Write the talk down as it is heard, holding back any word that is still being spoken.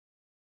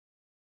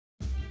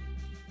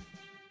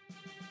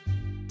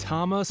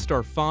TAMA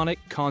Starphonic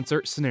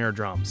Concert Snare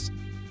Drums.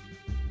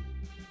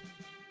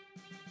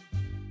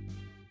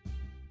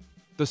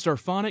 The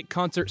Starphonic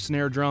Concert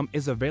Snare Drum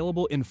is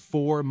available in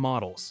 4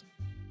 models.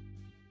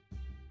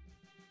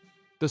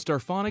 The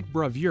Starphonic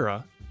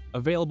Bravura,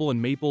 available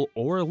in maple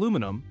or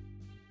aluminum,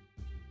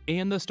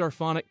 and the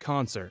Starphonic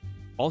Concert,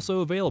 also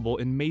available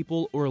in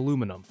maple or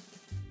aluminum.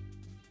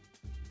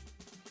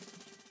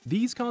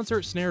 These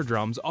concert snare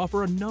drums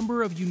offer a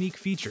number of unique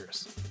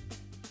features.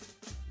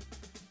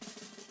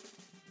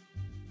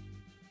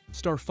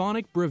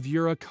 Starphonic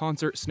Bravura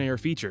Concert Snare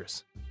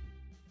features: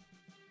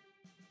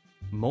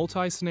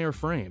 multi-snare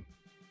frame.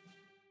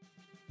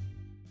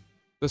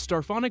 The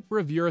Starphonic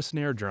Bravura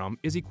snare drum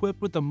is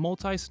equipped with the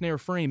multi-snare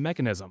frame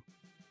mechanism,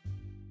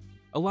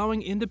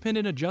 allowing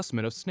independent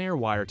adjustment of snare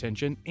wire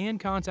tension and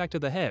contact to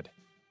the head.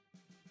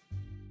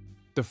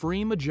 The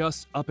frame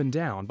adjusts up and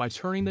down by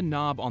turning the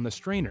knob on the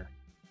strainer.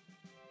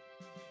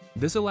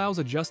 This allows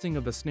adjusting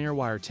of the snare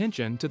wire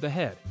tension to the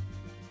head.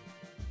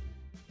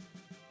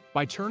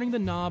 By turning the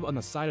knob on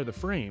the side of the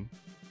frame,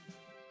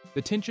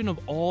 the tension of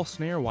all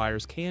snare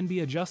wires can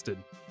be adjusted.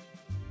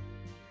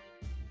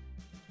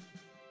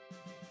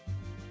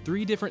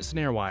 3 different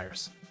snare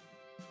wires.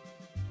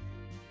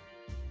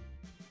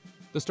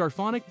 The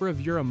Starphonic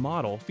Bravura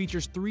model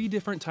features 3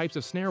 different types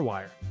of snare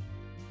wire: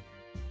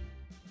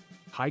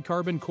 high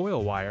carbon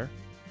coil wire,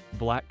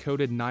 black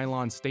coated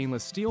nylon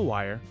stainless steel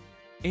wire,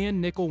 and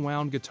nickel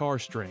wound guitar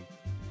string.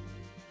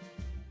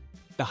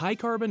 The high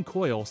carbon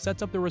coil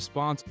sets up the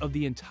response of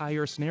the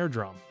entire snare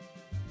drum.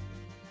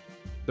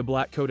 The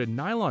black coated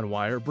nylon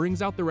wire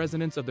brings out the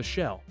resonance of the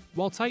shell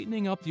while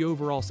tightening up the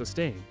overall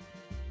sustain.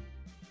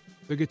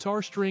 The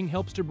guitar string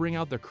helps to bring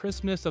out the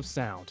crispness of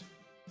sound.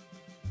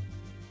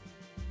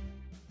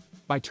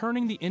 By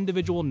turning the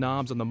individual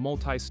knobs on the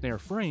multi-snare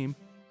frame,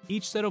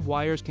 each set of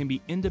wires can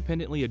be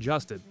independently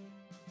adjusted.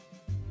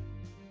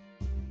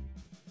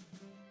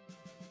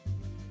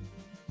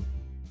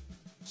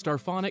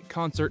 Starphonic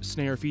Concert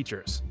Snare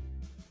features: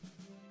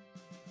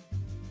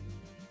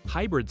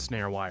 hybrid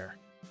snare wire.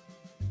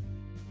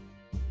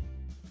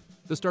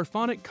 The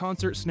Starphonic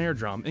Concert Snare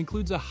Drum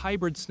includes a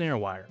hybrid snare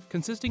wire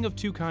consisting of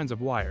 2 kinds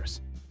of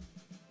wires.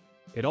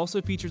 It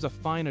also features a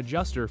fine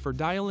adjuster for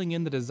dialing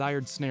in the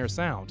desired snare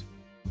sound.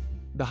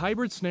 The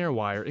hybrid snare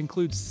wire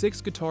includes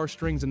 6 guitar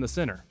strings in the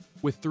center,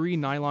 with 3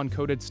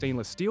 nylon-coated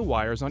stainless steel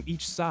wires on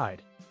each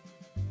side.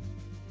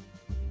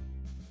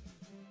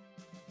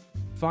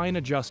 Fine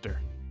adjuster.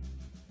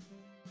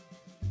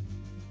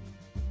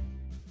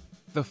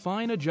 The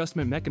fine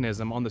adjustment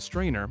mechanism on the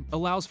strainer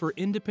allows for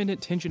independent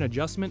tension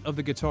adjustment of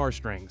the guitar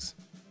strings.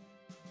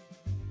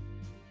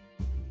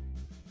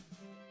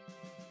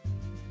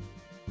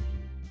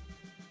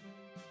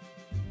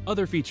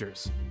 Other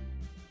features.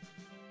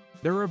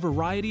 There are a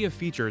variety of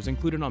features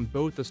included on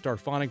both the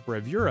Starphonic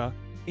Bravura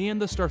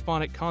and the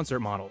Starphonic Concert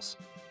models.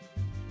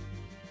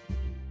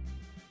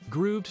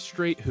 Grooved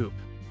straight hoop.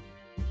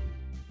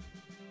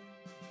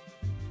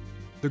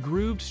 The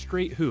grooved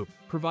straight hoop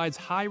provides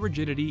high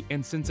rigidity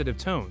and sensitive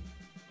tone,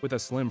 with a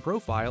slim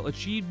profile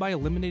achieved by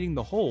eliminating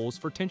the holes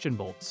for tension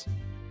bolts.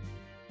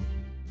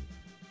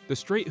 The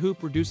straight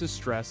hoop reduces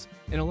stress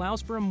and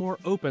allows for a more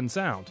open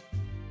sound.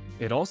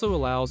 It also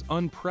allows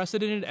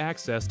unprecedented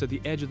access to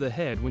the edge of the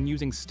head when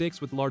using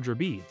sticks with larger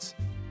beads.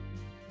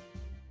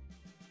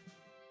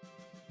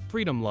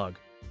 Freedom lug.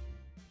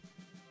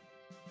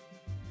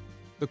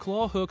 The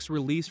claw hooks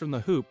release from the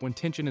hoop when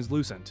tension is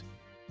loosened.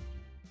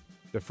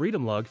 The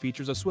Freedom lug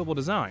features a swivel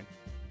design,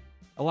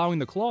 allowing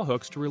the claw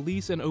hooks to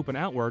release and open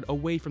outward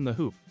away from the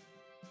hoop.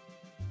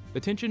 The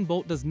tension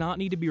bolt does not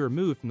need to be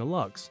removed from the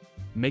lugs,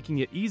 making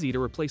it easy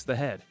to replace the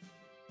head.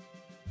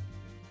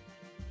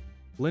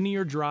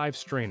 Linear drive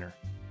strainer.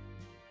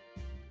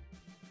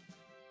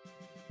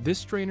 This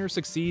strainer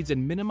succeeds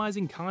in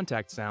minimizing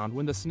contact sound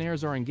when the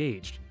snares are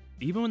engaged,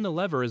 even when the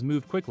lever is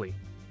moved quickly.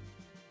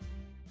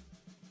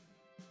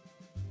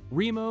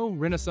 Remo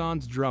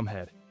Renaissance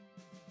drumhead.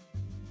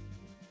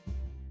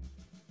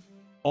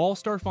 All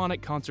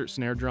Starphonic concert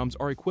snare drums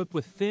are equipped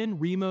with thin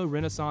Remo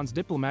Renaissance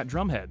Diplomat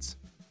drumheads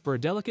for a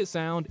delicate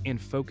sound and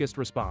focused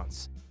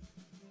response.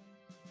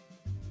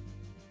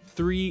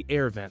 3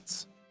 air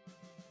vents.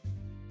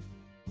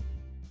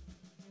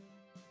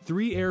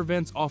 3 air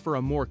vents offer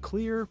a more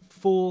clear,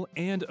 full,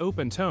 and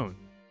open tone,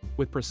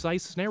 with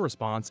precise snare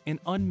response and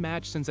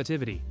unmatched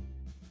sensitivity.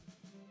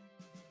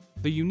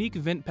 The unique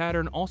vent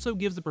pattern also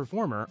gives the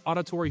performer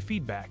auditory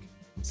feedback,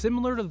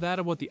 similar to that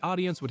of what the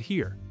audience would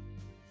hear.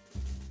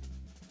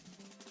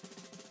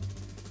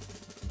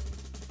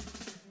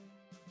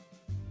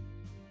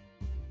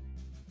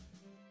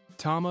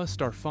 TAMA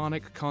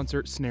Starphonic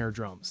Concert Snare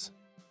Drums.